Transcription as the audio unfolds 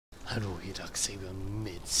Hallo, hier Darksaber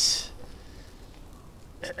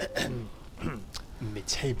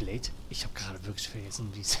mit Hellblade. Ich habe gerade wirklich vergessen,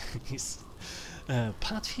 wie es hieß.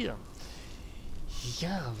 Part 4.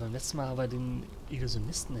 Ja, beim letzten Mal haben wir den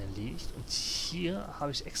Illusionisten erlegt und hier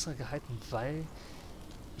habe ich extra gehalten, weil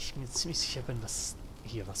ich mir ziemlich sicher bin, dass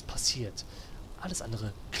hier was passiert. Alles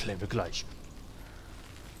andere klären wir gleich.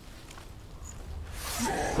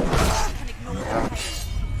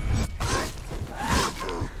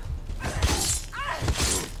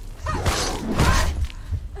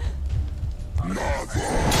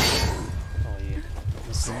 Oh je,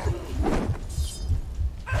 müssen.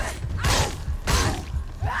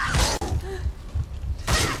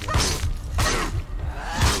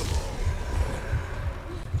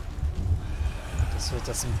 Das wird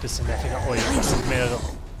das ein bisschen nerviger. Oh ja, das sind mehrere.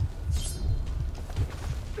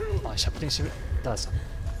 Oh, ich hab nicht. Da ist er.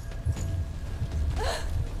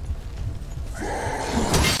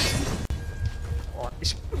 Oh,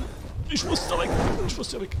 ich muss da weg. Ich muss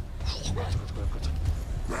da weg. Oh Gott, oh Gott, oh Gott.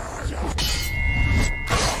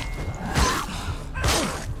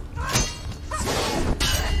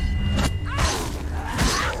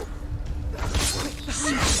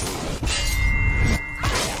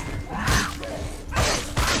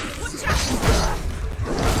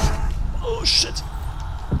 Oh shit.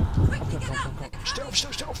 Komm.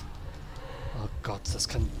 Steh auf. Oh Gott, das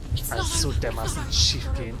kann alles so dermaßen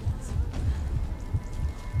schief gehen.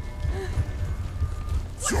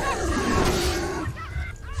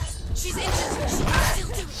 She's injured. She can still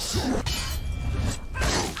do it.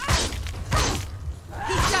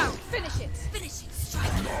 He's down. Finish it. Finish it.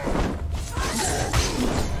 Strike.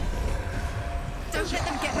 Don't let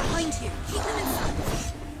them get behind you. Keep them inside.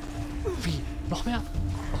 Wie? Noch mehr?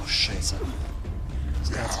 Oh, scheiße.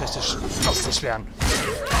 Das kann jetzt richtig lustig werden.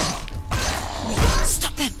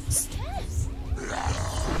 Stop them.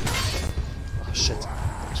 Oh, shit.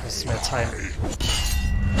 Ich muss es mehr teilen.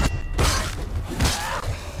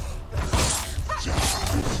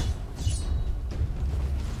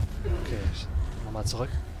 Okay, nochmal zurück.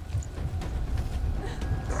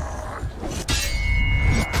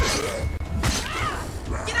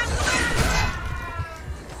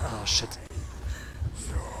 Oh, shit.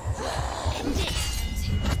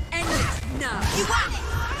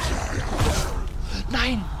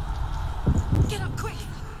 Nein! Get up quick.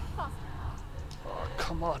 Oh,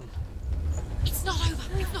 come on. It's not over.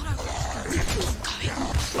 It's not over. Keep going.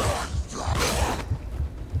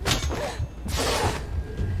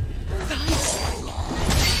 Behind you.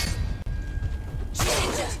 She's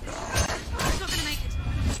injured. She's not gonna make it.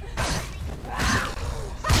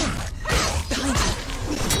 Behind you.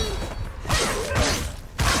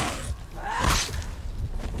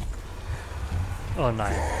 Oh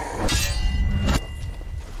nein.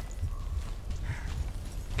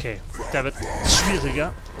 Okay, der wird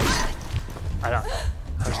schwieriger. Alter,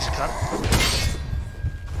 hab ich dich gerade?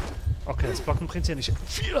 Okay, das Blocken bringt ja nicht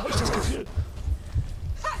viel, habe ich das Gefühl.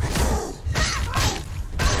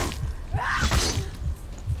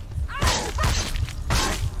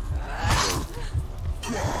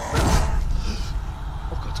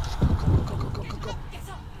 Oh Gott, komm.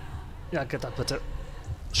 Ja, get up, bitte.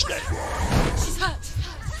 Schnell. She's hurt.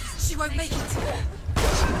 She won't make it.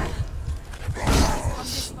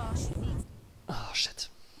 Oh, shit.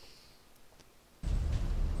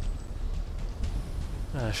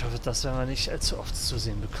 Ja, ich hoffe, das werden wir nicht allzu oft zu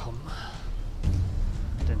sehen bekommen.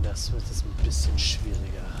 Denn das wird es ein bisschen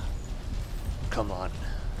schwieriger. Come on.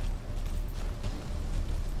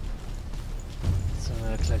 Sollen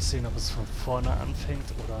wir gleich sehen, ob es von vorne anfängt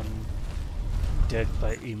oder direkt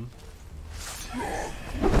bei ihm.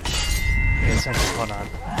 Jetzt fängt es von vorne an.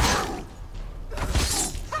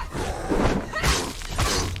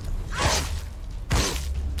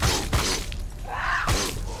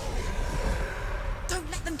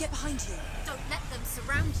 Get behind you. Don't let them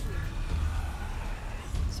surround you.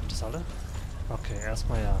 Sind das alle? Okay,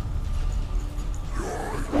 erstmal ja.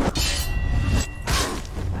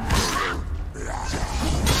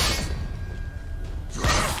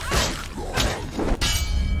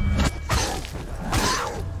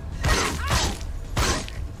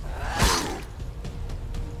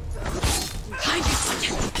 Behind you.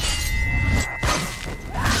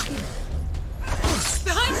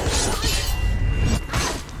 Behind you.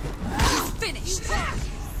 Finished.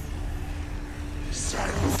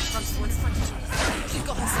 Run towards front of you. You've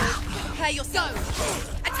got her sword. Prepare yourself.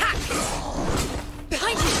 Attack!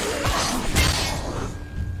 Behind you.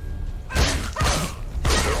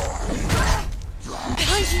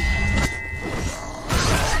 Behind you.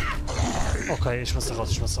 Okay, ich muss da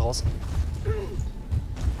raus.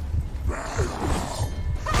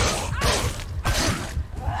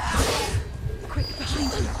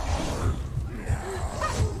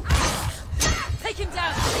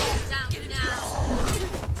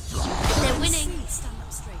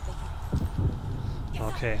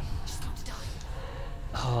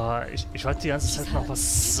 Oh, ich wollte die ganze Zeit noch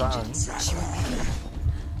was sagen.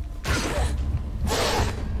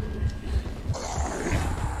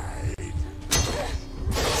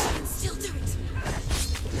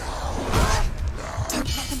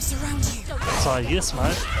 So, jedes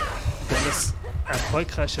Mal, wenn das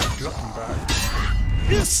erfolgreiche Droppen da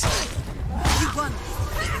ist.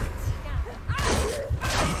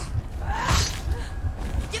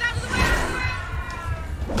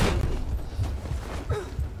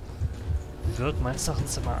 Wird meines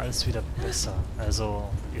Erachtens immer alles wieder besser.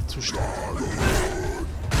 Also, ihr Zustand.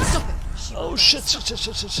 Oh shit, shit.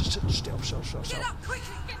 Stopp.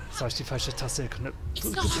 Jetzt habe ich die falsche Taste gedrückt.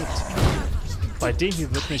 Bei dem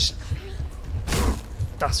hier wird mich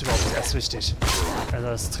das überhaupt erst wichtig. Also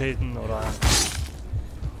das Treten oder...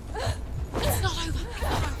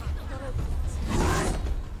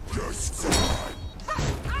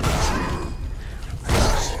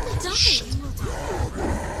 Shit.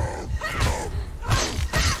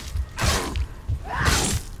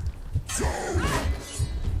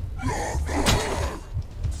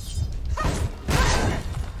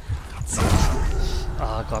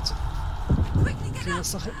 Ah Gott. Kriegen wir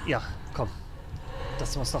das noch hin? Ja, komm.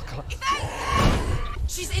 Das muss noch klappen.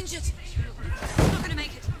 She's injured. Not gonna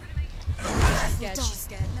make it. She's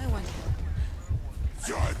scared. No one can.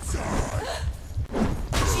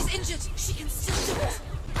 She's injured. She can still do it.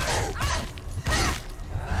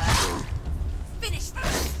 Finish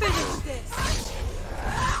this. Finish this.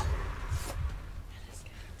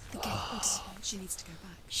 The gate. She needs to go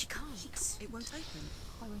back. She can't. It won't open.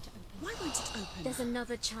 Why won't it open? Why won't it open? There's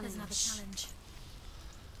another challenge.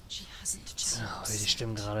 She hasn't So, changed. wie die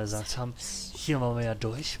Stimmen gerade gesagt haben, hier waren wir ja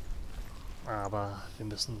durch. Aber wir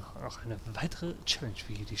müssen noch eine weitere Challenge,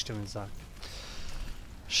 wie die Stimmen sagen,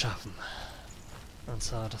 schaffen. Und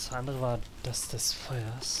zwar das andere war das des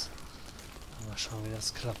Feuers. Mal schauen, wie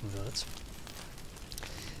das klappen wird.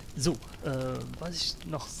 So, was ich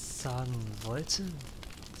noch sagen wollte,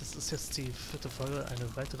 das ist jetzt die 4. Folge.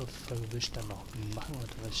 Eine weitere Folge will ich dann noch machen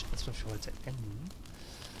und dann will ich erstmal für heute enden.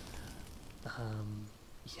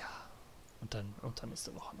 Ja. Und dann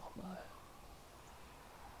nächste Woche nochmal.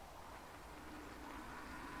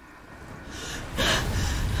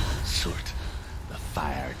 Surt, the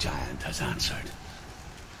fire giant has answered.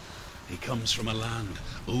 He comes from a land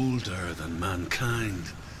older than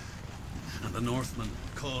mankind, and the Northmen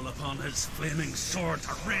call upon his flaming sword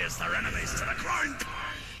to raise their enemies to the ground.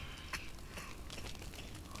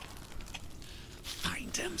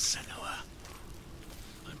 Find him, Senua,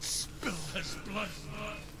 and spill his blood.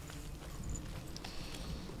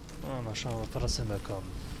 Mal schauen, ob wir das hinbekommen.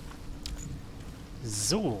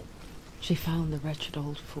 So. She found the wretched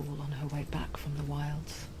old fool on her way back from the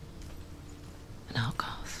wilds. An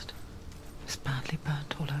outcast, was badly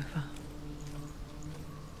burnt all over.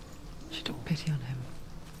 She took pity on him,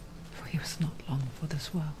 for he was not long for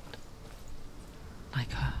this world.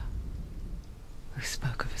 Like her, who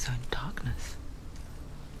spoke of his own darkness.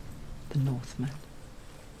 The Northmen.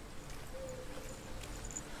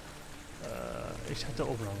 Ich hätte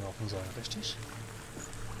oben lang laufen sollen, richtig?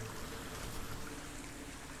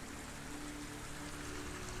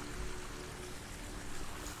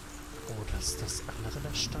 Oh, das ist das andere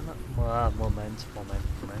der Standard. Moment.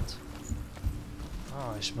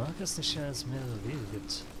 Ah, ich mag es nicht, wenn es mehrere Wege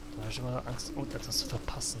gibt. Da habe ich immer Angst, etwas zu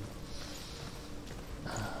verpassen.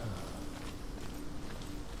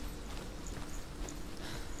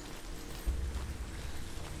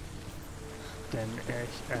 Denn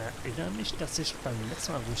ich erinnere mich, dass ich beim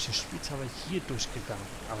letzten Mal, wo ich gespielt habe, hier durchgegangen,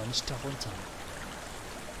 aber nicht darunter.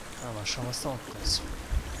 Aber schauen, was da unten ist.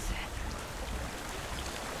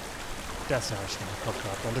 Das habe ich schon im Kopf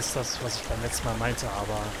gehabt. Und das ist das, was ich beim letzten Mal meinte,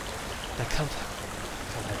 aber der Kampf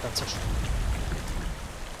kann halt dazwischen.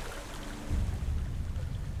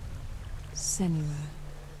 Senua,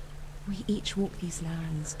 we each walk these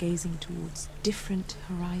lands gazing towards different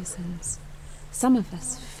horizons. Some of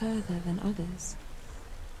us further than others.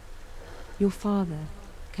 Your father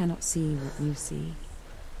cannot see what you see,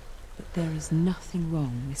 but there is nothing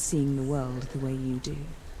wrong with seeing the world the way you do.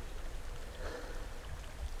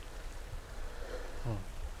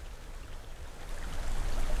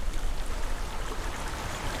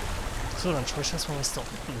 So, dann schaue ich erstmal, was da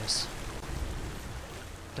unten ist.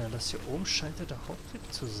 Denn das hier oben scheint ja der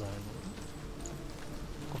Hauptweg zu sein,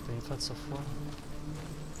 oder? Kommt mir jedenfalls so vor.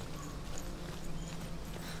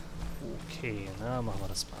 Okay, na, machen wir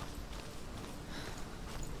das mal.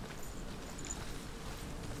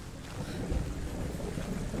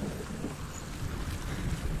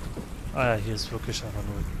 Ah ja, hier ist wirklich einfach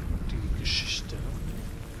nur die Geschichte.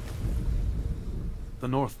 The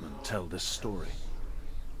Northmen tell this story.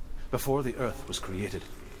 Before the earth was created,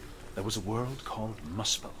 there was a world called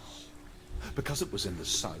Muspel. Because it was in the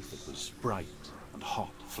south, it was bright and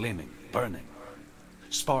hot, flaming, burning.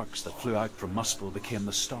 Sparks that flew out from Muspel became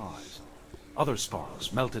the stars. Other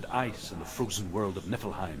sparks melted ice in the frozen world of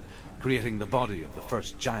Niflheim, creating the body of the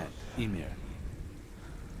first giant, Ymir.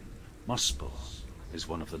 Muspel is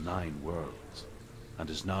one of the 9 worlds, and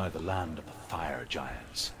is now the land of the fire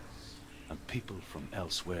giants. And people from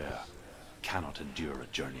elsewhere cannot endure a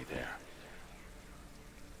journey there.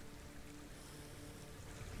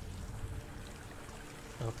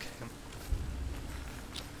 Okay.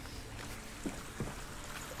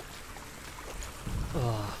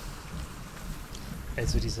 Oh.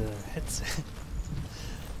 Also diese Headset,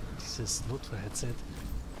 dieses Notfall-Headset,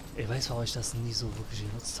 ich weiß, warum ich das nie so wirklich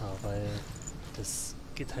genutzt habe, weil das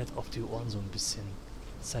geht halt auf die Ohren so ein bisschen.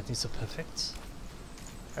 Ist halt nicht so perfekt.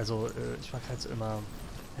 Also ich mag halt so immer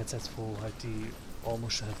Headsets, wo halt die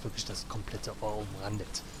Ohrmuschel halt wirklich das komplette Ohr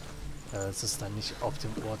umrandet. Dass es dann nicht auf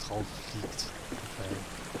dem Ohr drauf liegt.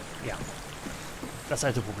 Weil, ja, das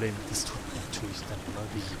alte Problem, das tut natürlich dann immer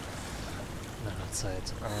weh in einer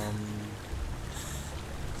Zeit.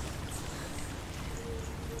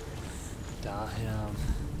 Daher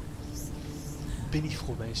bin ich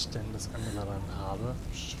froh, wenn ich denn das andere dann habe.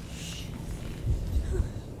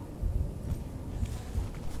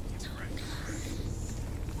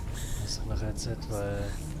 Das andere Headset,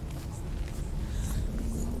 weil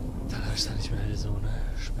dann habe ich da nicht mehr so eine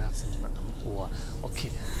Schmerzen am Ohr.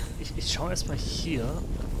 Okay, ich schaue erstmal hier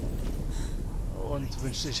und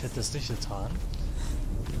wünschte, ich hätte es nicht getan.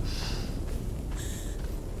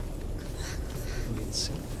 Wo geht's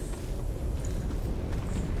hin?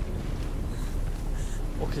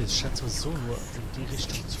 Okay, es scheint sowieso nur in die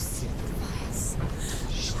Richtung zu gehen.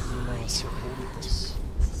 Ich schau mal, was hier oben ist.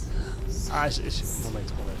 Ah, Moment.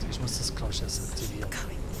 Ich muss das, glaube ich, erst aktivieren.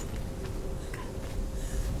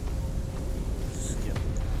 Hier.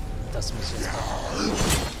 Das muss ich jetzt machen.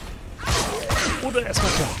 Oder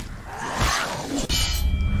erstmal klar.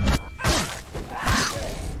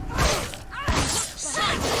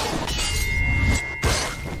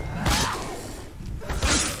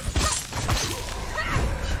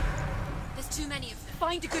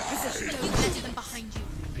 Find a good position. Don't let them behind you.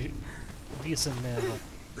 Wir sind mehrere.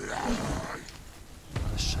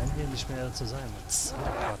 Aber es scheint hier nicht mehrere zu sein. Das ist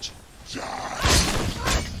Quatsch.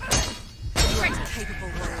 Great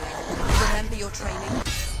capable warrior. Remember your training.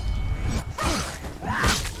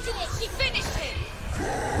 She finished him.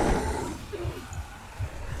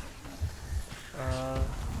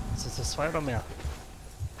 Sind das 2 oder mehr?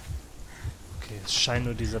 Okay, es scheinen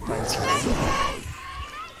nur diese beiden zu sein.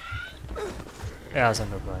 Ja, sind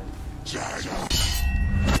nur beiden.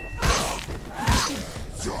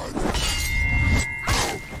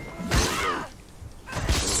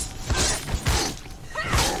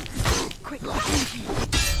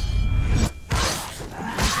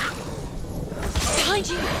 Behind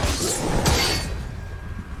you.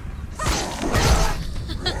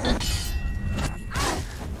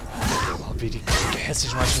 Oh, wie die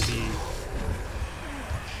hässlich manchmal die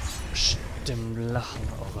Stimmen lachen.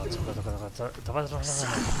 Oh Gott, oh Gott, oh Gott, oh Gott. Da war es noch nachher.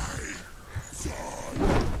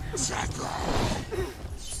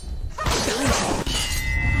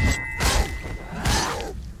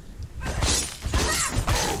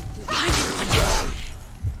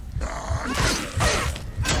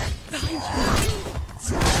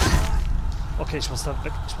 Okay, ich muss da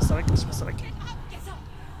weg,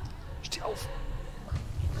 Steh auf.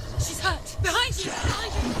 She's hurt. Behind you.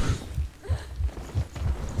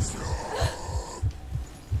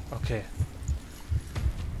 Okay.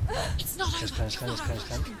 It's not over. Ich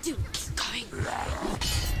kann. Do it. Keep going.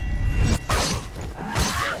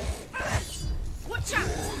 Watch out.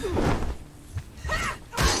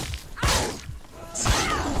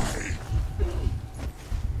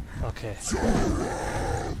 Okay.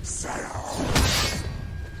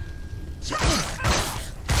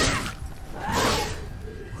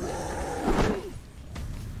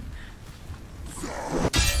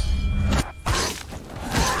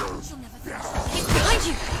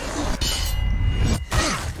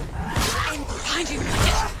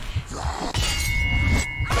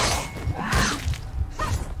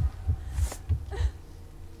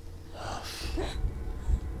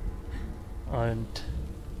 Und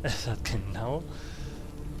es hat genau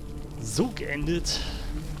so geendet,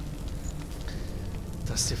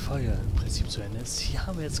 dass die Folge im Prinzip zu Ende ist. Hier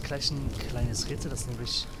haben wir jetzt gleich ein kleines Rätsel, das nehme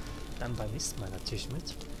ich dann beim nächsten Mal natürlich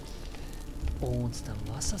mit. Und dann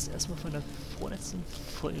war es das erstmal von der vorletzten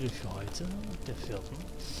Folge für heute, der 4.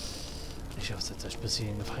 Ich hoffe, es hat euch bis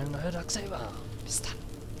hierhin gefallen. Euer Darksaber. Bis dann.